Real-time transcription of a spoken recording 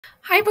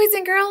Hi, boys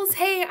and girls.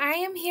 Hey, I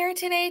am here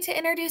today to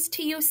introduce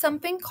to you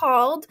something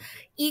called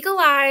Eagle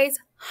Eye's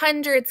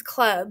Hundreds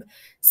Club.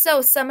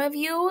 So, some of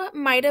you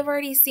might have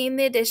already seen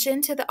the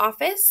addition to the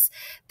office.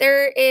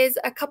 There is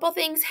a couple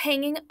things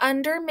hanging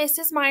under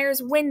Mrs.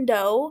 Meyer's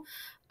window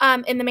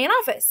in the main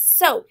office.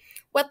 So,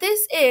 what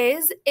this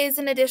is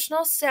an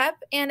additional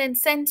step and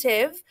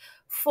incentive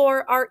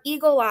for our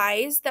Eagle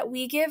Eyes that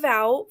we give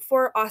out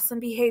for awesome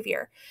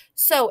behavior.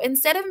 So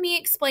instead of me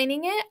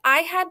explaining it, I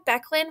had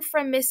Becklin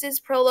from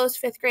Mrs. Prolo's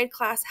fifth grade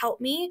class help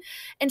me,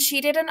 and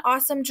she did an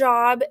awesome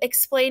job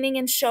explaining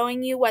and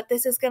showing you what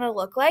this is going to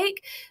look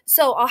like.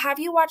 So I'll have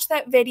you watch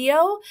that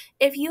video.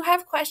 If you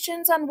have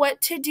questions on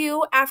what to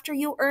do after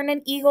you earn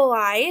an Eagle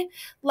Eye,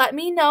 let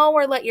me know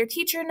or let your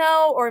teacher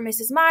know or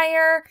Mrs.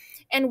 Meyer,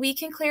 and we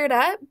can clear it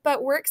up.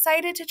 But we're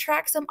excited to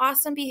track some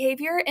awesome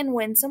behavior and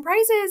win some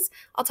prizes.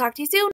 I'll talk to you soon.